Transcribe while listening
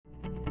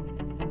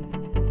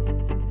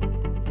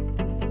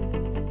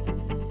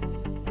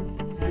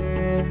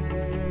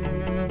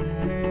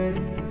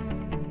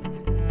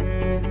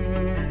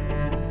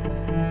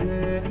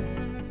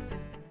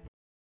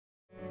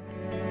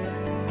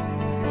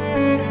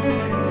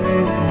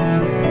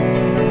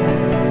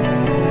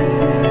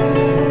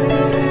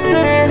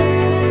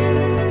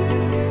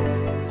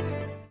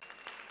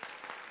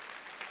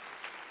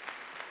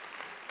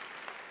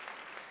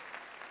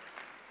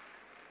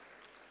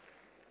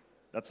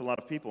That's a lot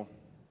of people.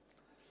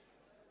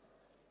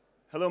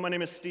 Hello, my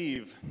name is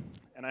Steve,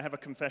 and I have a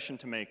confession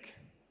to make.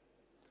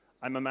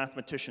 I'm a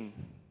mathematician.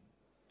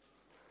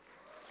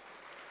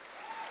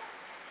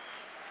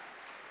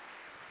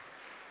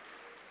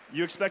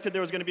 You expected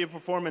there was going to be a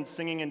performance,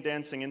 singing and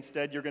dancing.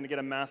 Instead, you're going to get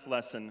a math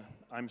lesson.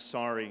 I'm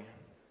sorry.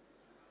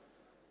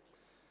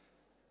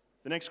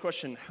 The next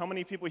question, how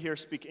many people here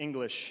speak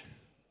English?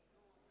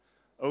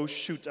 Oh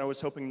shoot, I was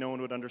hoping no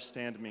one would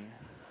understand me.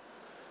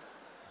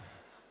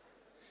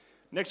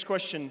 Next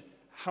question,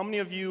 how many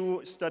of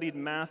you studied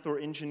math or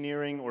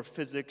engineering or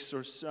physics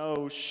or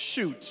so?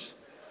 Shoot.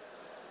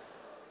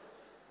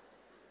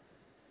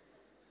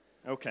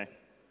 Okay,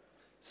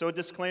 so a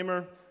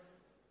disclaimer,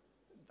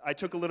 I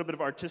took a little bit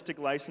of artistic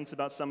license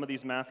about some of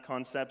these math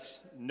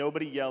concepts.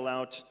 Nobody yell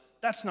out,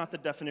 that's not the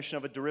definition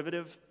of a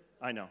derivative.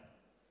 I know,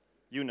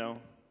 you know,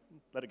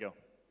 let it go.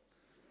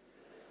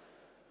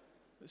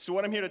 So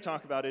what I'm here to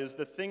talk about is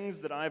the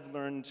things that I've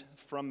learned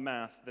from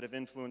math that have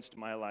influenced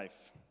my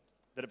life,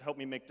 that have helped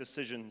me make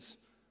decisions.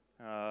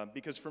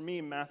 Because for me,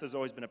 math has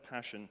always been a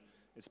passion.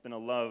 It's been a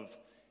love.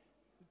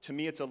 To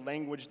me, it's a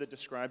language that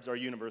describes our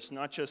universe,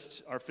 not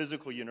just our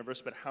physical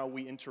universe, but how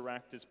we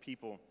interact as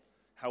people,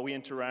 how we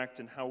interact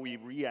and how we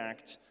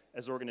react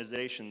as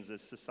organizations,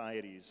 as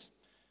societies.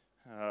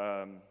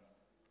 And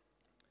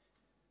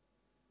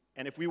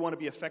if we want to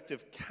be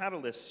effective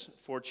catalysts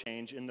for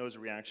change in those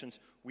reactions,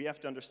 we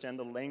have to understand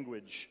the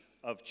language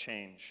of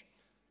change.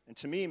 And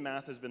to me,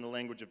 math has been the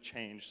language of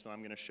change, so I'm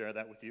going to share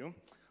that with you.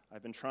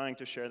 I've been trying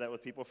to share that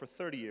with people for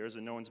 30 years,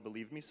 and no one's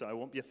believed me, so I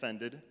won't be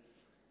offended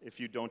if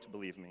you don't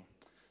believe me.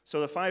 So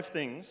the 5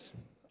 things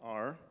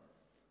are,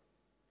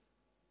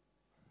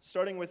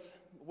 starting with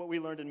what we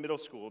learned in middle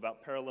school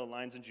about parallel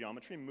lines in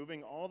geometry,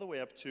 moving all the way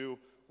up to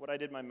what I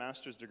did my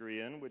master's degree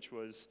in, which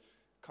was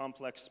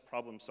complex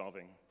problem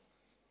solving.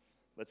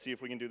 Let's see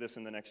if we can do this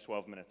in the next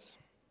 12 minutes.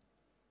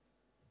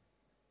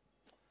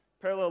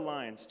 Parallel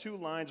lines, 2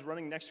 lines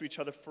running next to each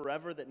other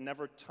forever that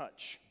never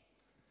touch.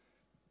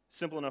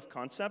 Simple enough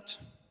concept.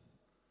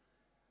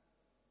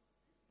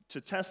 To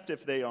test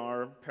if they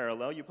are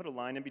parallel, you put a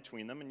line in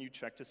between them and you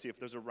check to see if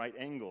there's a right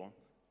angle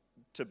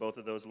to both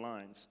of those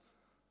lines.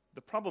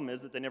 The problem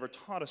is that they never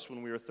taught us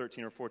when we were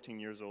 13 or 14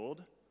 years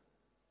old,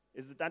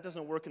 is that that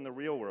doesn't work in the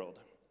real world.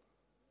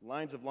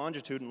 Lines of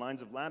longitude and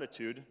lines of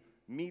latitude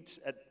meet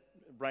at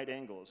right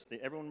angles.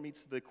 Everyone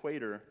meets the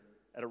equator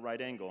at a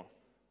right angle.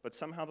 But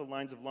somehow the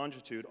lines of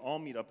longitude all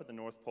meet up at the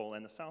North Pole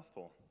and the South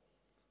Pole.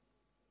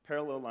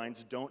 Parallel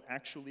lines don't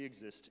actually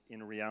exist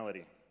in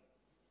reality.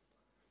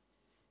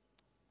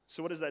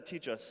 So what does that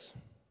teach us?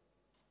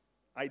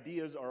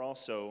 Ideas are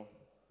also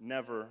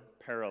never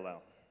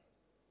parallel.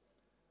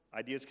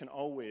 Ideas can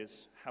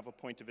always have a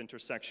point of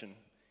intersection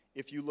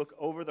if you look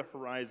over the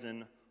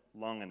horizon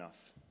long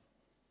enough.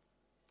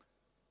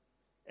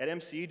 At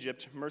MC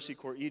Egypt, Mercy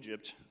Corps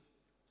Egypt,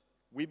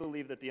 we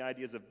believe that the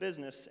ideas of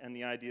business and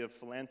the idea of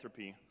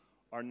philanthropy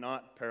are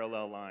not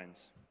parallel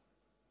lines.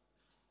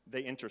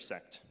 They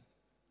intersect.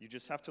 You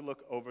just have to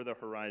look over the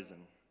horizon.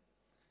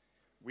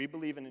 We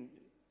believe in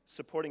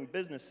supporting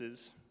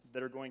businesses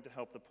that are going to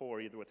help the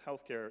poor, either with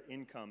healthcare,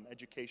 income,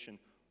 education,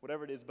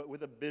 whatever it is, but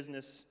with a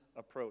business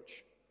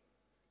approach.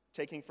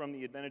 Taking from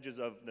the advantages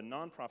of the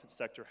nonprofit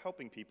sector,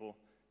 helping people,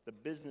 the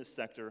business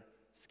sector,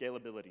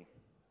 scalability,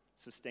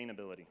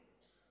 sustainability.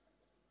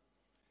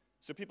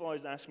 So people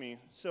always ask me,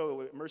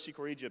 so Mercy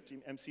Corps Egypt,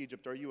 MC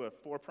Egypt, are you a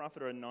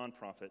for-profit or a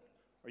nonprofit?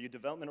 Are you a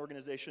development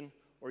organization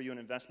or are you an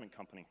investment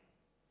company?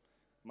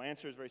 My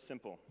answer is very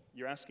simple.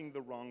 You're asking the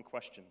wrong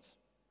questions.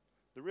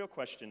 The real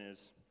question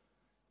is,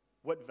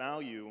 what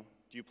value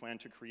do you plan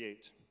to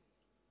create?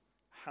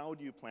 How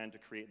do you plan to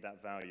create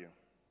that value?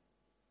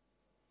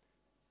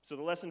 So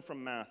the lesson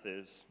from math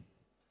is,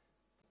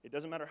 it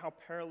doesn't matter how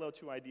parallel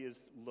 2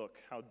 ideas look,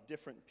 how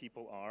different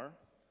people are.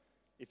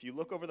 If you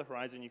look over the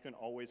horizon, you can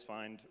always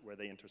find where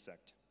they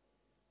intersect.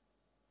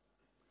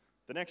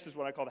 The next is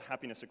what I call the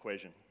happiness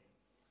equation.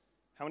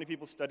 How many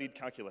people studied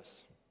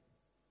calculus?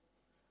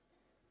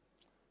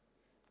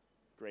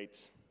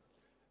 Great.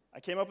 I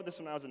came up with this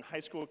when I was in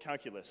high school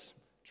calculus,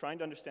 trying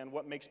to understand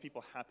what makes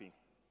people happy.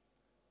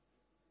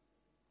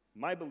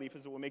 My belief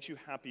is that what makes you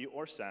happy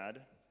or sad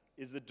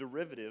is the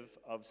derivative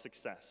of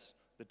success,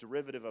 the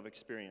derivative of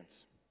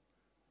experience.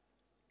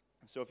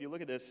 So if you look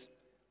at this,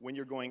 when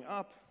you're going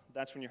up,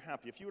 that's when you're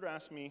happy. If you were to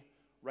ask me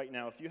right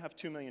now, if you have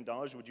 $2 million,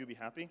 would you be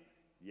happy?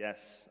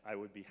 Yes, I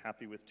would be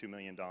happy with $2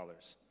 million.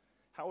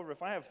 However,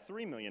 if I have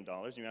 $3 million,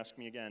 and you ask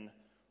me again,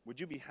 would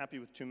you be happy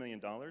with $2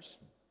 million?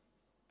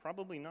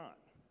 Probably not.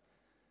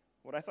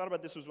 What I thought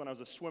about this was when I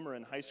was a swimmer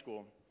in high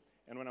school,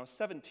 and when I was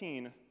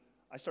 17,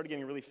 I started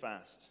getting really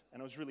fast,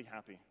 and I was really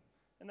happy.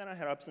 And then I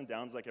had ups and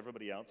downs like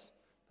everybody else.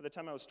 By the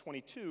time I was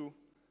 22,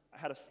 I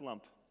had a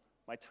slump.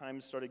 My time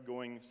started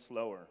going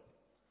slower,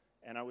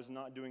 and I was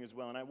not doing as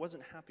well, and I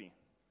wasn't happy.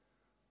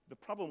 The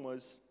problem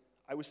was,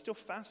 I was still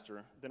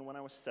faster than when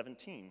I was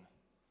 17.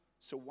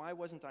 So why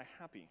wasn't I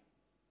happy?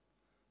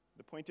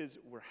 The point is,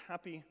 we're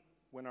happy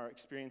when our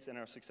experience and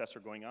our success are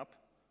going up.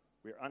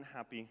 We're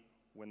unhappy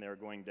when they're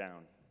going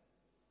down.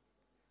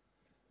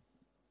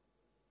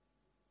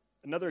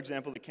 Another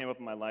example that came up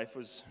in my life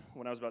was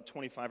when I was about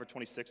 25 or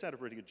 26. I had a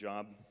pretty good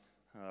job.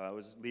 I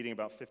was leading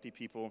about 50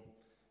 people,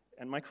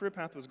 and my career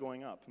path was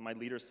going up. My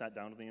leader sat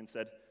down with me and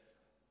said,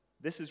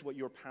 "This is what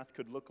your path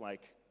could look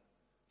like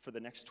for the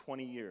next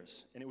 20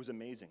 years." And it was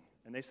amazing.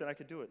 And they said I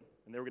could do it,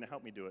 and they were going to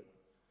help me do it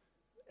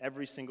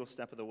every single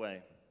step of the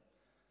way.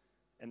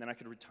 And then I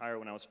could retire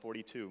when I was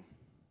 42.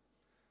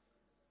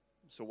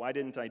 So why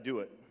didn't I do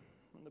it?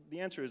 Well,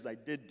 the answer is I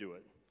did do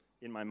it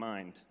in my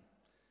mind.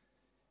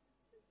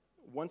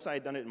 Once I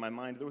had done it in my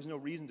mind, there was no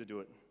reason to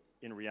do it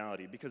in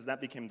reality, because that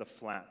became the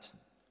flat.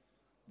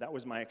 That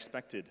was my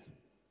expected.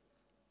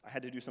 I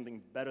had to do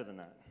something better than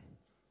that.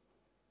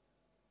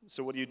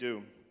 So what do you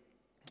do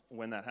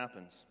when that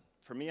happens?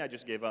 For me, I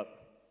just gave up,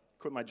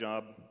 quit my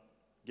job,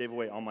 gave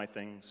away all my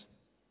things,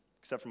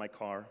 except for my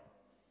car.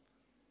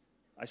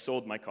 I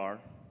sold my car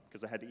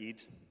because I had to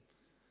eat.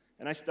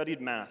 And I studied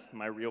math,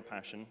 my real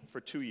passion,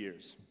 for 2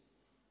 years.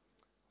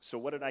 So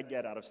what did I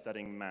get out of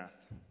studying math?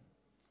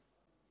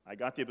 I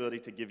got the ability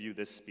to give you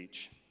this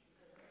speech.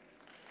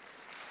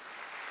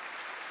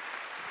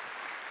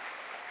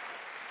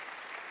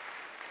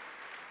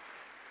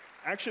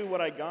 Actually,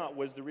 what I got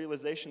was the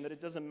realization that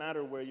it doesn't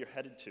matter where you're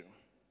headed to.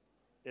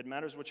 It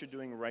matters what you're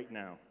doing right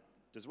now.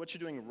 Does what you're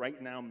doing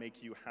right now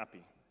make you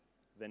happy?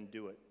 Then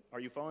do it. Are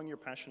you following your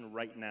passion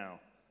right now?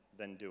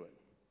 Then do it.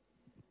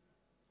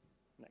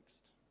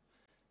 Next.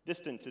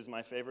 Distance is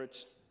my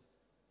favorite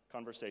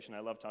conversation.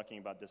 I love talking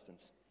about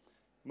distance.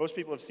 Most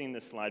people have seen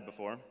this slide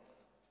before.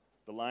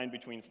 The line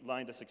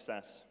to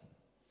success.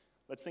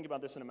 Let's think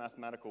about this in a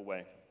mathematical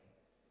way.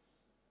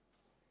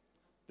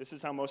 This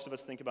is how most of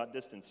us think about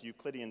distance,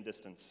 Euclidean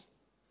distance.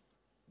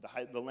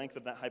 The length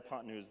of that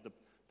hypotenuse,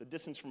 the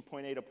distance from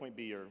point A to point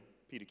B, or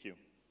P to Q.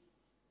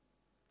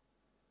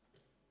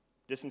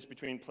 Distance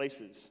between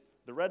places.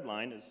 The red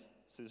line is,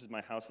 so this is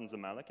my house in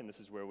Zamalek, and this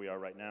is where we are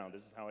right now.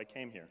 This is how I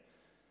came here.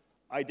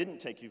 I didn't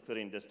take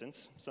Euclidean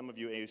distance. Some of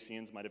you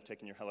AUCians might have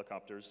taken your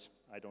helicopters.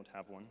 I don't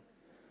have one.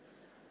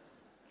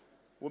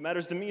 What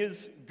matters to me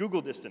is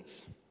Google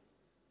distance,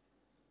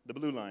 the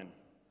blue line.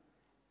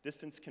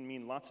 Distance can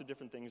mean lots of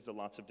different things to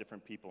lots of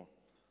different people.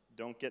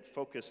 Don't get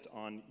focused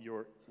on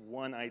your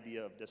one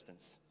idea of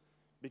distance.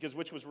 Because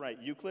which was right,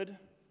 Euclid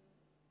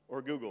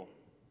or Google?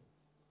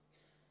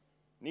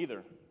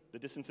 Neither. The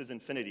distance is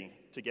infinity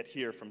to get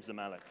here from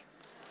Zamalek.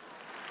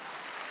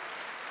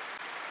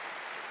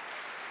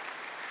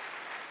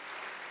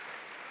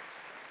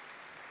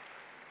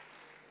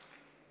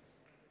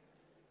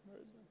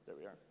 There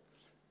we are.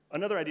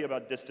 Another idea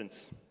about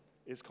distance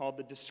is called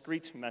the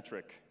discrete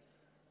metric.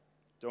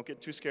 Don't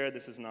get too scared,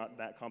 this is not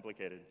that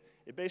complicated.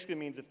 It basically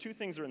means if two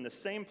things are in the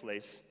same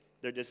place,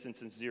 their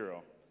distance is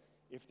 0.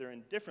 If they're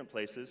in different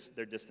places,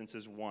 their distance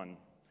is 1.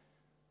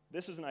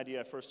 This was an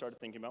idea I first started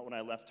thinking about when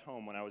I left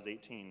home when I was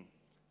 18,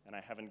 and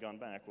I haven't gone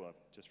back, well,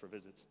 just for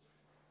visits.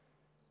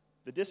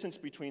 The distance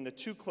between the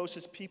two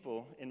closest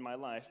people in my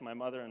life, my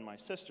mother and my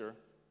sister,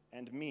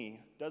 and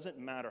me, doesn't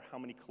matter how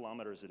many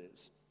kilometers it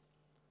is.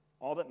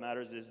 All that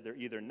matters is they're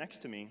either next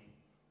to me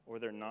or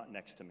they're not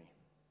next to me.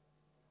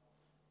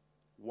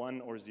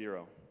 1 or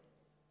 0.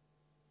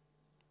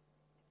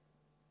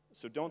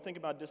 So don't think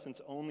about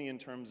distance only in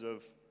terms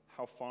of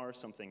how far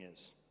something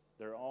is.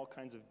 There are all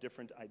kinds of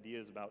different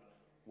ideas about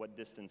what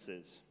distance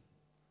is.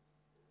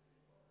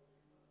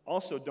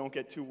 Also, don't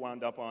get too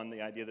wound up on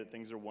the idea that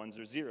things are 1s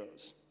or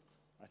 0s.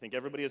 I think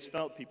everybody has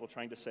felt people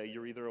trying to say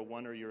you're either a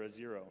 1 or you're a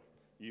 0.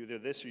 You're either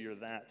this or you're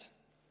that.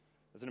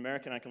 As an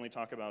American, I can only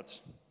talk about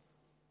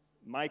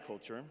my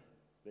culture.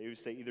 They would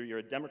say either you're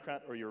a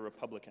Democrat or you're a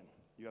Republican.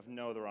 You have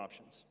no other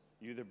options.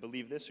 You either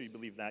believe this or you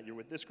believe that. You're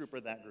with this group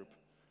or that group.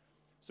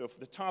 So if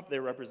the top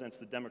there represents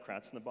the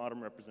Democrats and the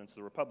bottom represents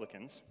the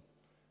Republicans,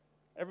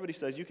 everybody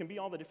says you can be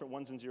all the different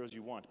 1s and 0s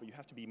you want, but you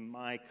have to be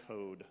my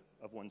code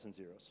of 1s and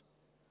 0s.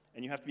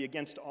 And you have to be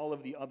against all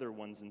of the other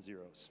 1s and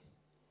 0s.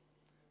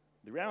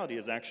 The reality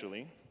is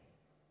actually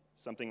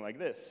something like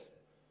this,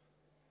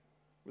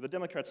 where the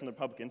Democrats and the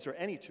Republicans, or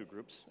any two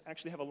groups,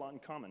 actually have a lot in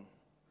common.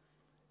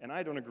 And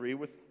I don't agree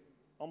with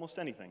almost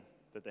anything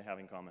that they have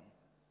in common.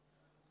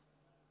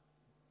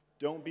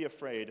 Don't be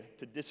afraid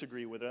to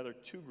disagree with other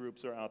two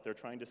groups are out there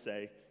trying to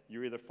say,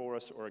 you're either for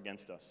us or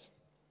against us.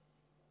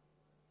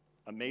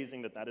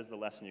 Amazing that that is the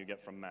lesson you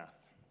get from math.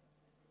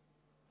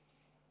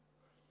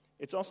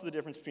 It's also the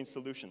difference between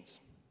solutions.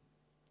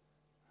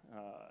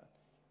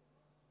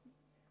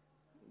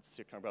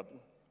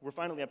 We're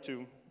finally up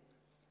to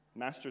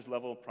master's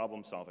level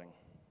problem solving.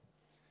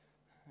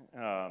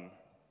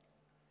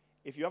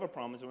 If you have a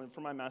problem, so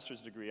for my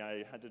master's degree,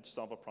 I had to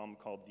solve a problem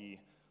called the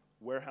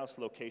warehouse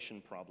location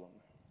problem.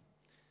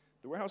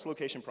 The warehouse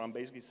location problem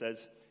basically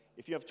says,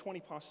 if you have 20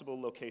 possible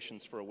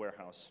locations for a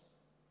warehouse,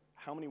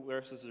 how many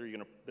warehouses are you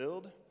going to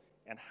build,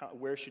 and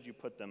where should you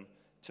put them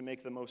to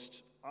make the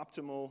most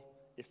optimal,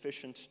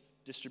 efficient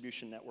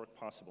distribution network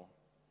possible?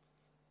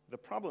 The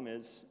problem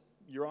is,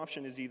 your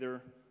option is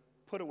either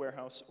put a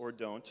warehouse or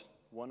don't,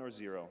 1 or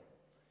 0.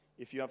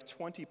 If you have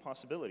 20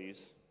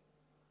 possibilities,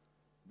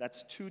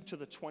 that's 2 to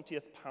the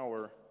 20th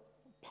power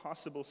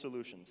possible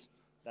solutions.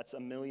 That's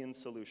 1 million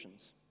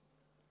solutions.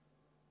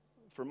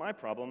 For my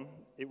problem,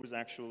 it was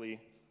actually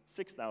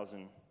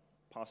 6,000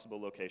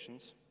 possible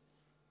locations.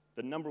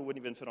 The number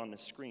wouldn't even fit on the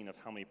screen of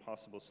how many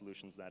possible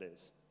solutions that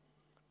is.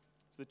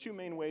 So the two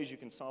main ways you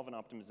can solve an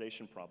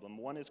optimization problem,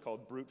 one is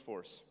called brute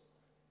force.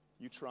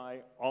 You try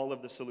all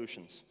of the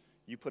solutions.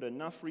 You put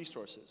enough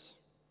resources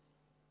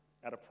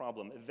at a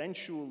problem.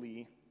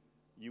 Eventually,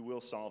 you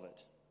will solve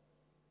it.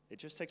 It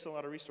just takes a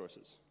lot of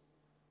resources.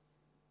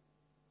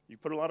 You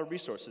put a lot of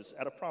resources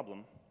at a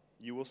problem,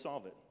 you will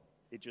solve it.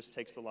 It just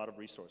takes a lot of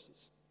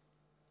resources.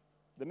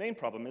 The main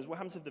problem is, what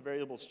happens if the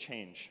variables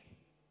change?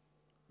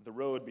 The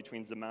road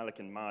between Zamalek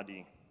and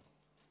Mahdi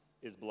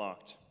is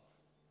blocked.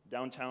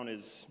 Downtown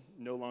is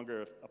no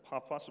longer a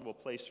possible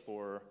place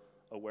for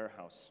a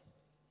warehouse.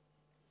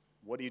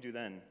 What do you do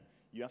then?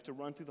 You have to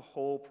run through the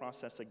whole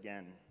process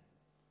again,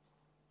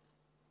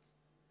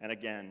 and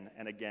again,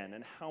 and again.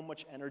 And how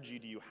much energy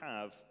do you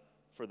have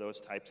for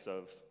those types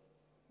of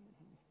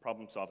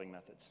problem-solving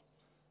methods?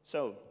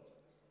 So,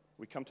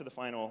 we come to the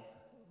final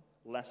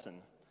lesson.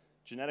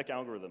 Genetic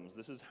algorithms.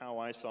 This is how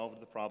I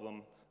solved the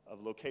problem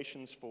of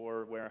locations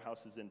for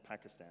warehouses in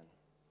Pakistan.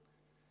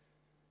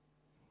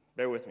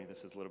 Bear with me,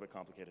 this is a little bit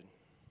complicated.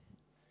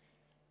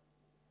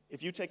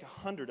 If you take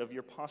 100 of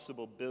your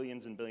possible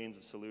billions and billions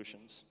of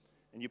solutions,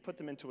 and you put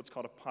them into what's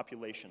called a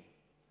population,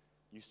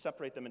 you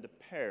separate them into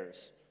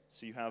pairs,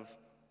 so you have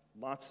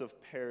lots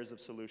of pairs of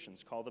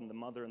solutions. Call them the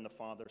mother and the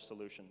father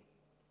solution.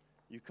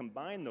 You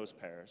combine those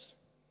pairs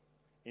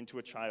into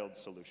a child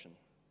solution.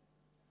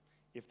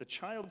 If the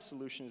child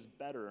solution is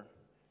better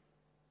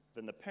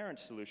than the parent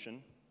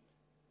solution,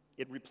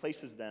 it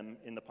replaces them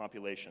in the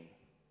population.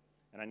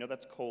 And I know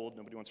that's cold.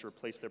 Nobody wants to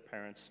replace their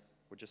parents.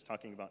 We're just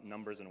talking about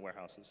numbers and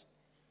warehouses.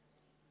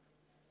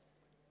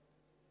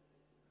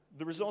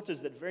 The result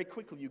is that very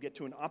quickly you get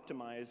to an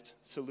optimized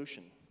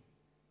solution.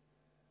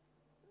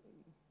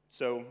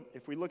 So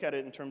if we look at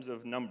it in terms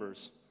of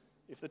numbers,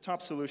 if the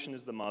top solution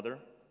is the mother,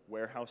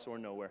 warehouse or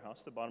no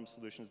warehouse, the bottom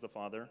solution is the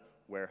father,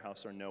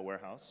 warehouse or no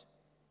warehouse,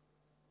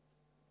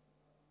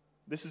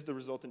 this is the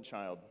resultant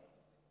child.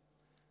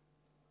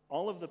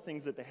 All of the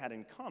things that they had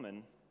in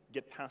common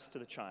get passed to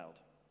the child.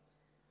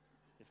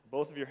 If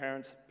both of your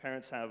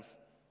parents have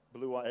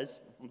blue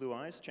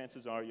eyes,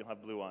 chances are you'll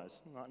have blue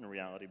eyes. Not in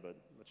reality, but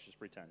let's just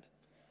pretend.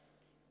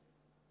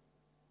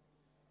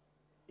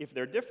 If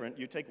they're different,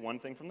 you take one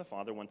thing from the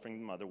father, one thing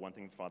from the mother, one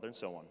thing from the father, and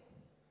so on.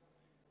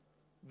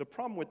 The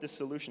problem with this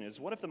solution is,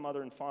 what if the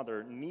mother and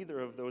father, neither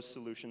of those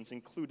solutions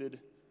included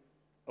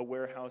a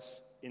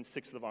warehouse in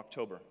 6th of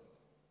October?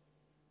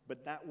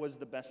 But that was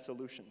the best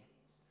solution.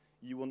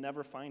 You will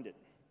never find it.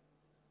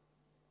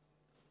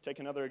 Take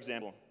another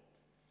example.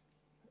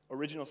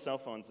 Original cell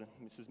phones,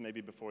 this is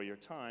maybe before your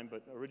time,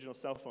 but original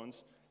cell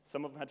phones,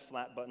 some of them had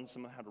flat buttons,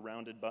 some of them had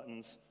rounded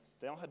buttons.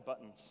 They all had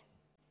buttons.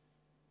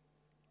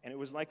 And it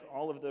was like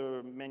all of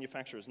the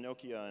manufacturers,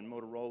 Nokia and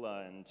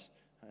Motorola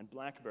and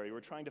BlackBerry,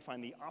 were trying to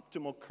find the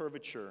optimal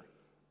curvature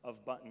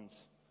of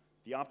buttons,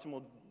 the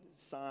optimal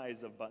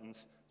size of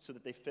buttons so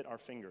that they fit our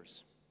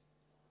fingers.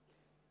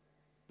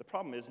 The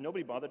problem is,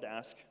 nobody bothered to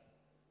ask,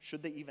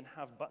 should they even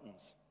have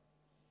buttons?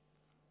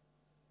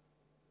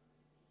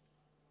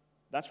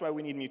 That's why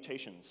we need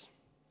mutations.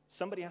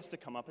 Somebody has to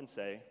come up and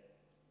say,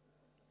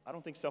 I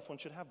don't think cell phones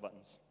should have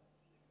buttons.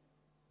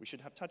 We should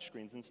have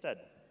touchscreens instead.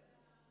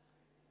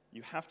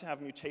 You have to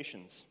have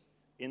mutations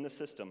in the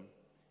system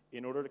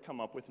in order to come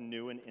up with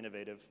new and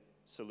innovative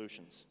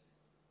solutions.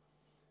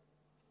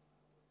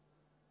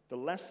 The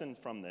lesson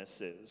from this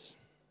is,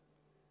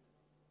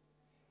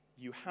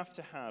 you have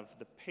to have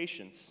the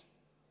patience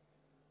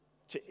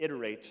to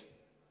iterate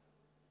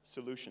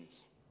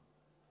solutions.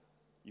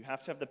 You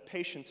have to have the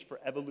patience for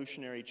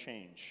evolutionary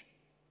change.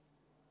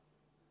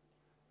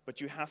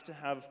 But you have to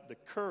have the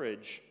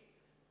courage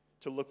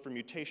to look for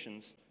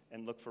mutations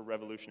and look for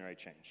revolutionary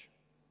change.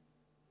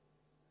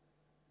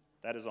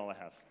 That is all I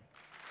have.